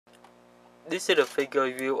This is a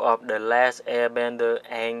figure view of the Last Airbender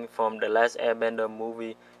Aang from the Last Airbender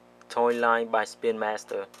movie toy line by Spin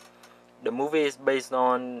Master. The movie is based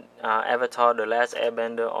on Avatar The Last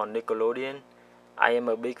Airbender on Nickelodeon. I am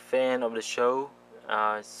a big fan of the show,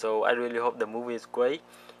 so I really hope the movie is great.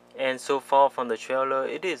 And so far from the trailer,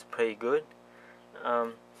 it is pretty good.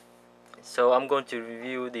 Um, so I'm going to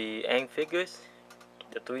review the Aang figures,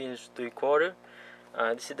 the 3" 3/4.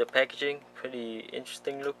 This is the packaging, pretty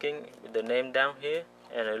interesting looking with the name down here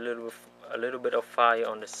and a little bit of fire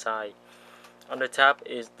on the side. On the top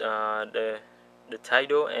is the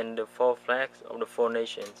title and the 4 flags of the 4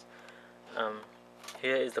 nations.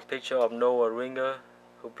 Here is the picture of Noah Ringer,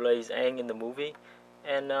 who plays Aang in the movie,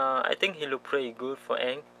 and I think he looked pretty good for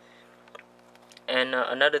Aang. And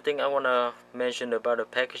another thing I want to mention about the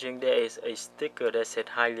packaging, there is a sticker that said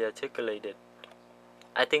highly articulated.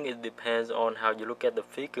 I think it depends on how you look at the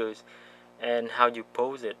figures and how you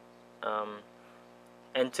pose it.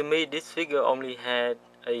 And to me, this figure only had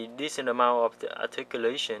a decent amount of the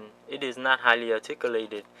articulation. It is not highly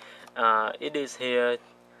articulated. It is here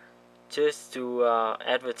just to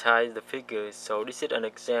advertise the figures. So this is an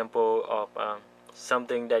example of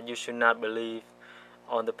something that you should not believe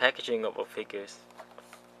on the packaging of figures.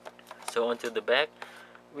 So onto the back,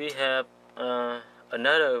 we have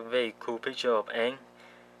another very cool picture of Aang.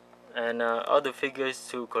 And other figures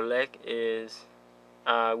to collect is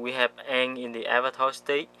we have Aang in the Avatar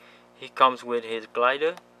state. He comes with his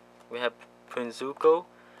glider. We have Prince Zuko.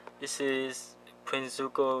 This is Prince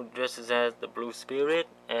Zuko dresses as the Blue Spirit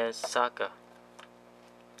and Sokka.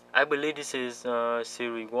 I believe this is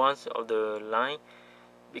series 1 of the line,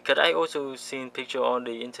 because I also seen picture on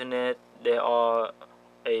the internet. There are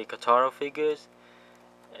a Katara figures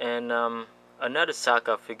and another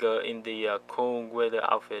Sokka figure in the cold weather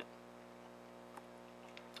outfit.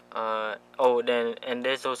 And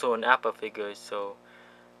there's also an Appa figure, so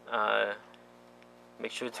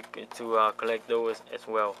make sure to collect those as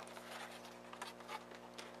well.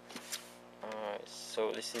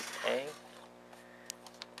 So this is Aang.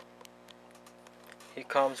 He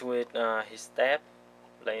comes with his staff,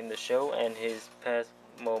 like in the show, and his pet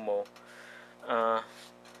Momo.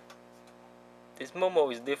 This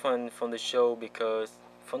Momo is different from the show because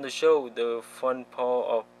from the show the front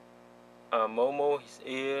paw of Momo, his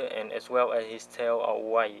ear, and as well as his tail are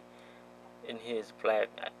white, and he is black.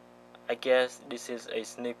 I guess this is a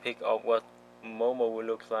sneak peek of what Momo will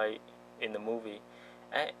look like in the movie.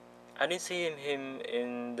 I didn't see him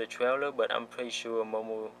in the trailer, but I'm pretty sure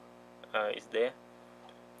Momo is there.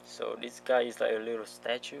 So this guy is like a little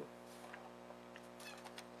statue.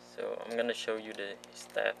 So I'm gonna show you the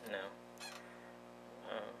staff now.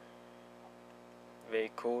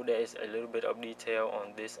 Very cool. There is a little bit of detail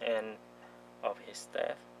on this end of his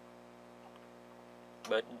staff,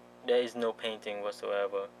 but there is no painting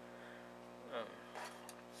whatsoever.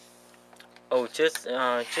 Just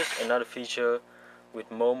another feature with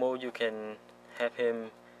Momo, you can have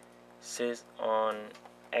him sit on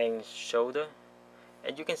Aang's shoulder,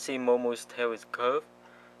 and you can see Momo's tail is curved,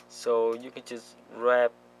 so you can just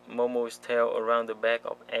wrap Momo's tail around the back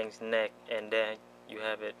of Aang's neck, and there you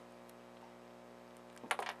have it.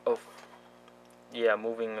 Oh, yeah,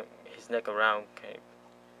 moving his neck around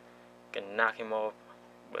can knock him off,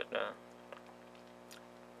 but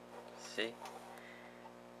see.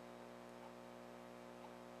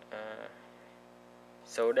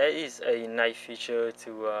 So that is a nice feature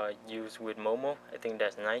to use with Momo. I think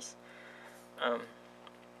that's nice.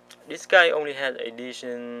 This guy only has a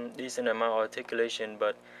decent amount of articulation,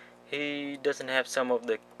 but he doesn't have some of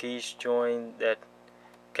the key joint that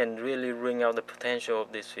can really bring out the potential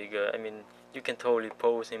of this figure. I mean, you can totally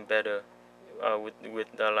pose him better with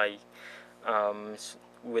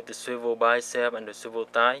the swivel bicep and the swivel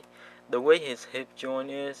thigh. The way his hip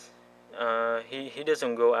joint is, he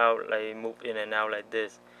doesn't go out like move in and out like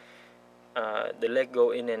this. The leg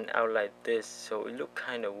go in and out like this, so it look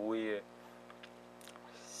kind of weird.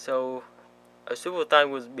 So a swivel thigh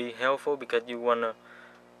would be helpful because you wanna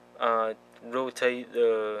rotate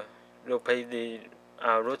the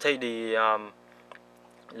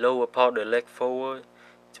lower part of the leg forward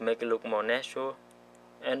to make it look more natural.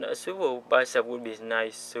 And a swivel bicep would be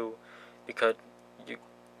nice too, because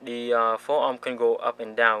the forearm can go up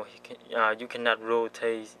and down. You cannot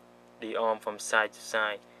rotate the arm from side to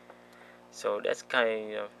side. So that's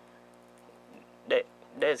kind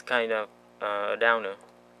of a downer.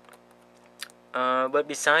 But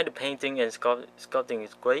beside the painting and sculpting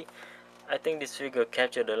is great, I think this figure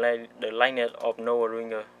captured the likeness of Noah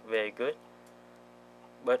Ringer very good.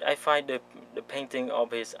 But I find the painting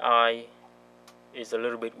of his eye is a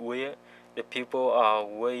little bit weird. the people are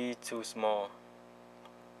way too small,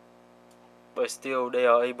 but still they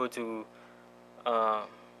are able to uh,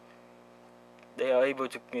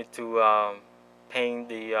 paint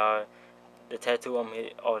the tattoo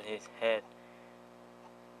on his head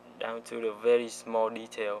down to the very small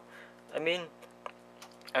detail. I mean,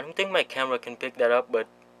 I don't think my camera can pick that up, but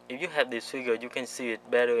if you have this figure, you can see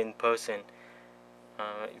it better in person.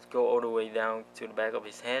 It go all the way down to the back of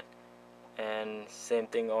his head, and same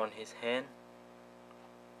thing on his hand.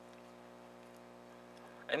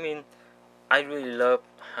 I mean, I really love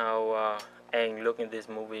how Aang look in this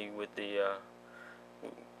movie with the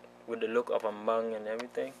look of a monk and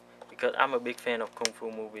everything, because I'm a big fan of kung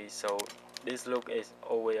fu movies, so this look is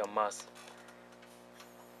always a must.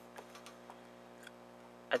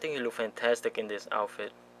 I think he look fantastic in this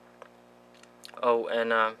outfit. Oh,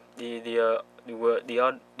 and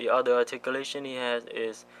the other articulation he has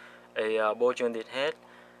is a ball jointed head,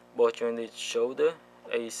 ball jointed shoulder,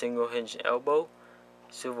 a single hinge elbow,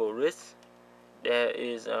 swivel wrist. There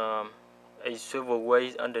is a swivel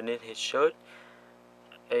waist underneath his shirt,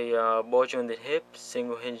 a ball jointed hip,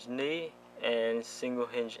 single hinge knee, and single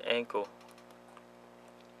hinge ankle.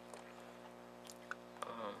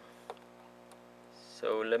 Um,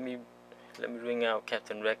 so let me bring out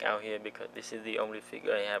Captain Wreck out here, because this is the only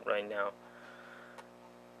figure I have right now.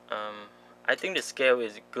 I think the scale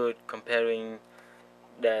is good, comparing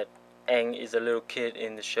that Aang is a little kid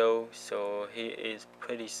in the show, so he is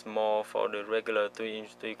pretty small for the regular 3"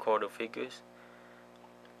 3/4 figures.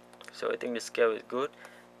 So I think the scale is good.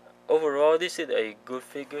 Overall, this is a good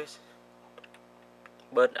figures,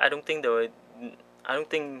 but I don't think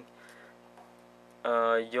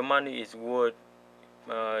your money is worth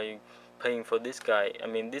paying for this guy. I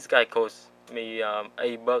mean, this guy cost me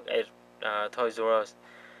 $8 at Toys R Us,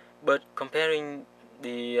 but comparing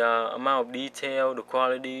the amount of detail, the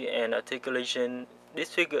quality, and articulation,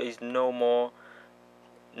 this figure is no more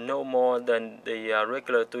than the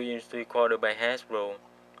regular 3" 3/4 by Hasbro.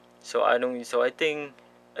 So I think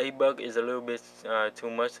 $8 is a little bit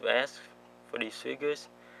too much to ask for these figures.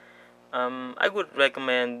 I would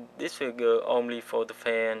recommend this figure only for the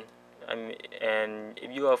fan. And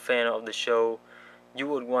if you are a fan of the show, you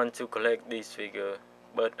would want to collect this figure.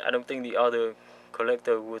 But I don't think the other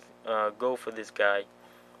collector would go for this guy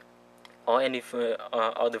or any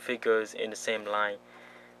other figures in the same line.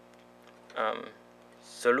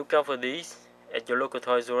 So look out for these at your local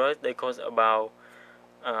Toys R Us. They cost about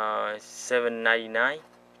 $7.99,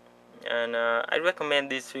 and I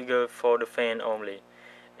recommend this figure for the fan only.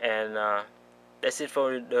 And that's it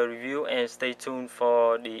for the review, and stay tuned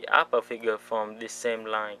for the Appa figure from this same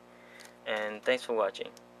line. And thanks for watching.